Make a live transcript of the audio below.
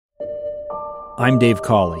I'm Dave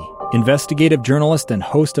Cawley, investigative journalist and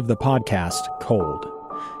host of the podcast Cold.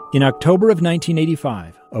 In October of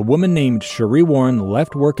 1985, a woman named Cherie Warren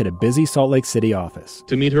left work at a busy Salt Lake City office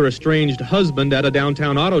to meet her estranged husband at a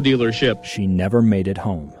downtown auto dealership. She never made it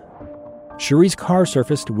home. Cherie's car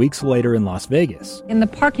surfaced weeks later in Las Vegas. In the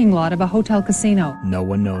parking lot of a hotel casino. No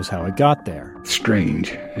one knows how it got there. Strange.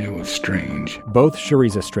 It was strange. Both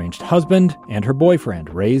Cherie's estranged husband and her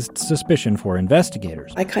boyfriend raised suspicion for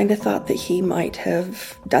investigators. I kind of thought that he might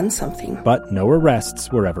have done something. But no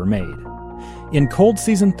arrests were ever made. In Cold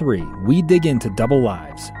Season 3, we dig into double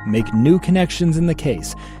lives, make new connections in the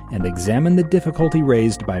case, and examine the difficulty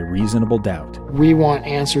raised by reasonable doubt. We want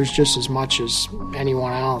answers just as much as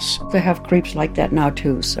anyone else. They have creeps like that now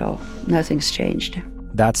too, so nothing's changed.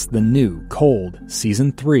 That's the new Cold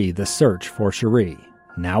Season 3, The Search for Cherie,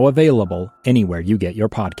 now available anywhere you get your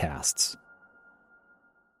podcasts.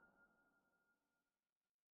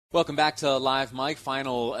 Welcome back to Live Mike,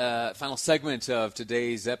 final segment of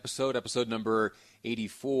today's episode number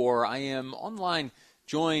 84. I am online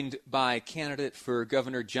joined by candidate for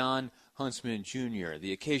Governor Jon Huntsman, Jr.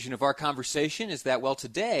 The occasion of our conversation is that, well,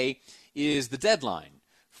 today is the deadline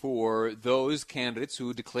for those candidates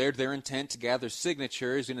who declared their intent to gather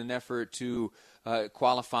signatures in an effort to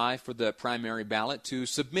qualify for the primary ballot, to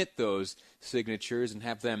submit those signatures and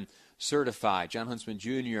have them certified. Jon Huntsman,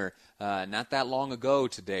 Jr., not that long ago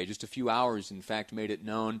today, just a few hours, in fact, made it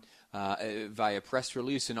known via press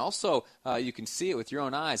release. And also, you can see it with your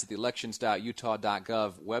own eyes at the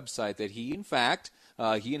elections.utah.gov website that he, in fact,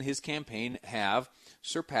 he and his campaign have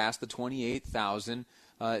surpassed the 28,000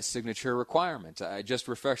 signature requirement. I just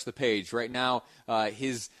refreshed the page. Right now,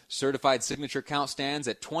 his certified signature count stands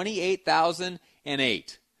at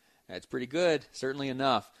 28,008. That's pretty good, certainly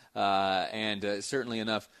enough, and certainly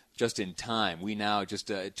enough just in time. We now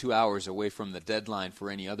just 2 hours away from the deadline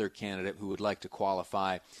for any other candidate who would like to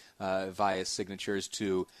qualify via signatures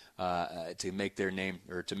to make their name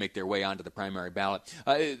or to make their way onto the primary ballot.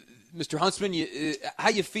 Mr. Huntsman, how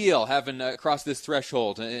you feel having crossed this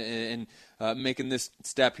threshold and making this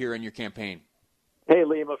step here in your campaign? Hey,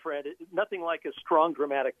 Lee, my friend. Nothing like a strong,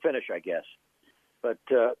 dramatic finish, I guess. But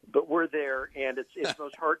we're there, and it's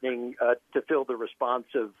most heartening to feel the response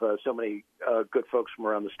of so many good folks from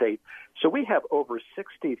around the state. So we have over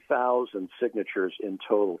 60,000 signatures in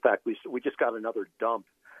total. In fact, we just got another dump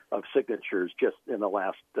of signatures just in the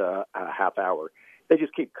last half hour. They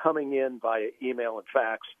just keep coming in via email and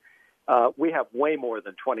fax. We have way more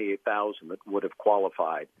than 28,000 that would have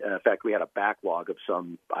qualified. In fact, we had a backlog of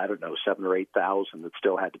some, 7,000 or 8,000 that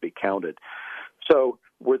still had to be counted. So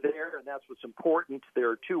we're there, and that's what's important. There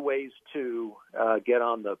are two ways to get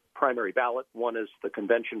on the primary ballot. One is the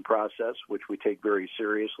convention process, which we take very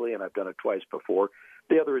seriously, and I've done it twice before.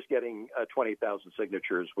 The other is getting 20,000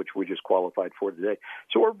 signatures, which we just qualified for today.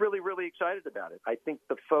 So we're really, really excited about it. I think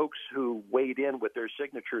the folks who weighed in with their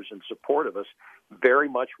signatures in support of us very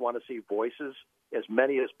much want to see voices, as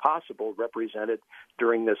many as possible, represented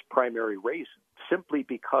during this primary race, simply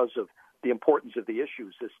because of the importance of the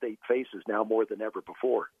issues this state faces now more than ever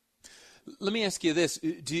before. Let me ask you this: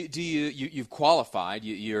 you've qualified?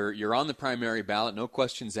 You're on the primary ballot, no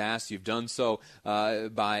questions asked. You've done so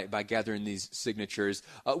by gathering these signatures.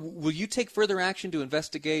 Will you take further action to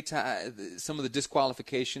investigate some of the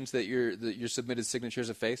disqualifications that your submitted signatures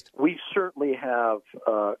have faced? We certainly have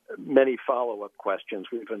many follow-up questions.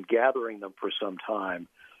 We've been gathering them for some time.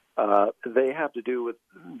 They have to do with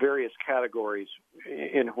various categories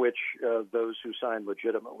in which those who signed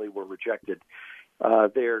legitimately were rejected.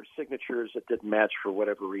 Their signatures that didn't match for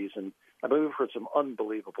whatever reason. I mean, we've heard some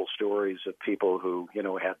unbelievable stories of people who,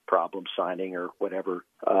 had problems signing or whatever,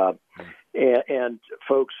 and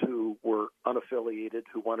folks who were unaffiliated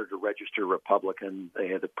who wanted to register Republican.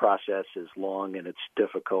 The process is long and it's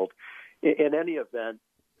difficult. In any event,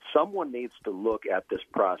 someone needs to look at this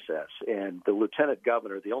process, and the lieutenant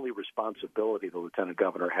governor, the only responsibility the lieutenant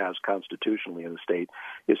governor has constitutionally in the state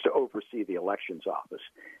is to oversee the elections office.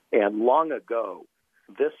 And long ago,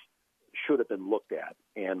 this should have been looked at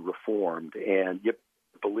and reformed, and you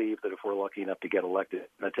believe that if we're lucky enough to get elected,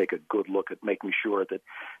 I take a good look at making sure that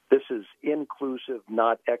this is inclusive,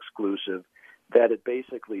 not exclusive, that it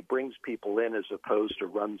basically brings people in as opposed to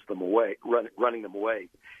running them away.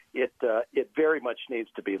 it very much needs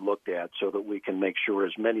to be looked at so that we can make sure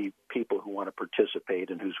as many people who want to participate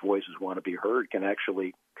and whose voices want to be heard can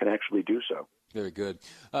actually do so. Very good.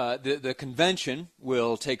 The convention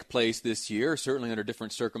will take place this year, certainly under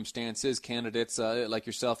different circumstances. Candidates like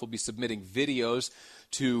yourself will be submitting videos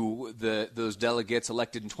to those delegates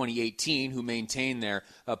elected in 2018 who maintain their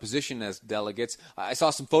position as delegates. I saw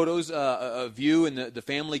some photos of you and the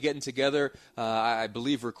family getting together, I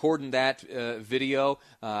believe recording that video.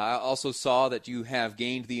 I also saw that you have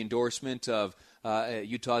gained the endorsement of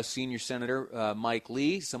Utah's senior senator, Mike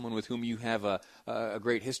Lee, someone with whom you have a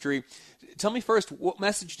great history. Tell me first, what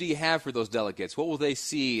message do you have for those delegates? What will they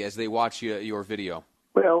see as they watch your video?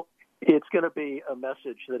 Well, it's going to be a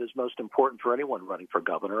message that is most important for anyone running for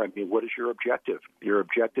governor. I mean, what is your objective? Your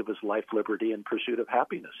objective is life, liberty, and pursuit of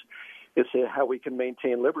happiness. It's how we can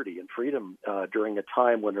maintain liberty and freedom during a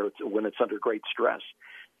time when it's under great stress,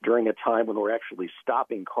 during a time when we're actually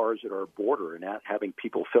stopping cars at our border and having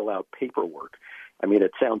people fill out paperwork. I mean,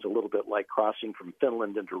 it sounds a little bit like crossing from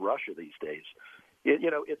Finland into Russia these days.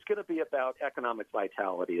 It's going to be about economic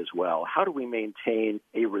vitality as well. How do we maintain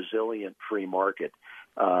a resilient free market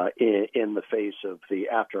in the face of the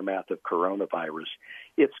aftermath of coronavirus?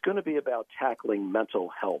 It's going to be about tackling mental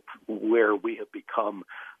health, where we have become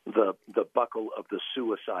the buckle of the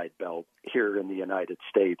suicide belt here in the United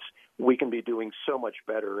States. We can be doing so much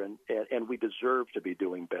better, and we deserve to be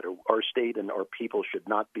doing better. Our state and our people should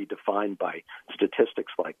not be defined by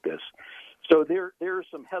statistics like this. So there are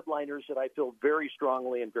some headliners that I feel very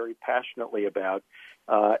strongly and very passionately about,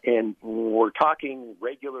 and we're talking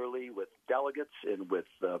regularly with delegates and with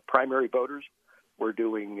primary voters. We're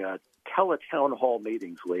doing tele-town hall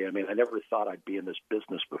meetings, Lee. I mean, I never thought I'd be in this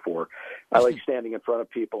business before. I like standing in front of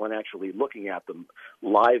people and actually looking at them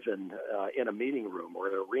live in a meeting room or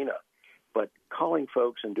an arena. But calling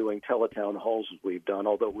folks and doing tele-town halls as we've done,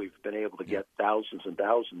 although we've been able to get thousands and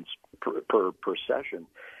thousands per session,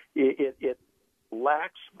 it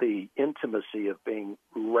lacks the intimacy of being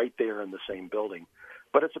right there in the same building.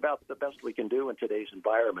 But it's about the best we can do in today's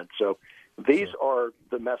environment. So these are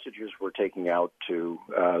the messages we're taking out to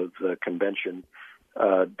the convention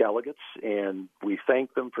delegates, and we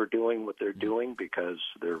thank them for doing what they're doing because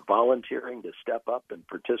they're volunteering to step up and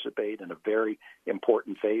participate in a very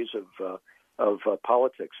important phase of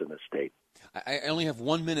politics in the state. I only have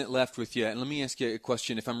 1 minute left with you, and let me ask you a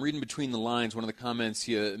question. If I'm reading between the lines, one of the comments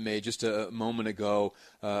you made just a moment ago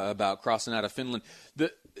about crossing out of Finland,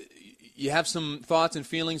 you have some thoughts and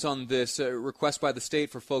feelings on this request by the state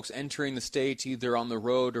for folks entering the state either on the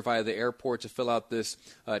road or via the airport to fill out this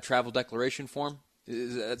travel declaration form?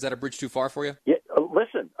 Is that a bridge too far for you? Yeah,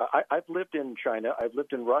 listen, I've lived in China. I've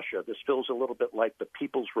lived in Russia. This feels a little bit like the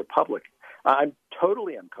People's Republic. I'm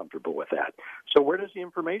totally uncomfortable with that. So where does the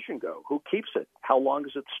information go? Who keeps it? How long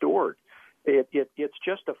is it stored? It's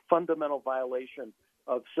just a fundamental violation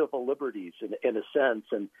of civil liberties in a sense.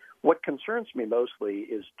 And what concerns me mostly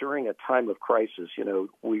is during a time of crisis,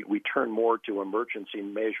 we turn more to emergency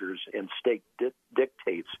measures and state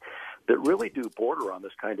dictates that really do border on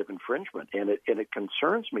this kind of infringement. And it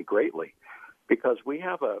concerns me greatly because we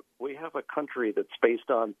have a country that's based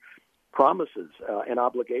on promises and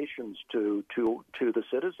obligations to the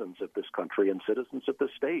citizens of this country and citizens of this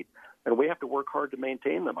state, and we have to work hard to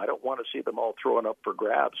maintain them. I don't want to see them all thrown up for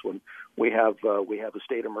grabs when we have a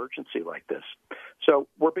state emergency like this. So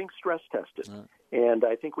we're being stress tested, and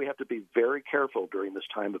I think we have to be very careful during this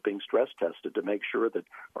time of being stress tested to make sure that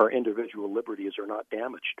our individual liberties are not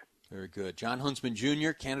damaged. Very good. Jon Huntsman,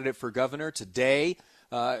 Jr., candidate for governor today.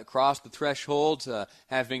 Crossed the threshold,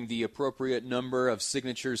 having the appropriate number of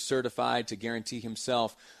signatures certified to guarantee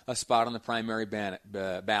himself a spot on the primary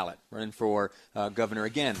ballot, running for governor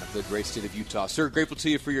again of the great state of Utah. Sir, grateful to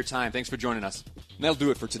you for your time. Thanks for joining us. And that'll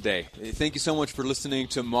do it for today. Thank you so much for listening.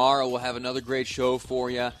 Tomorrow we'll have another great show for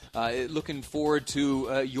you. Looking forward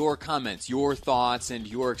to your comments, your thoughts, and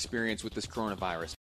your experience with this coronavirus.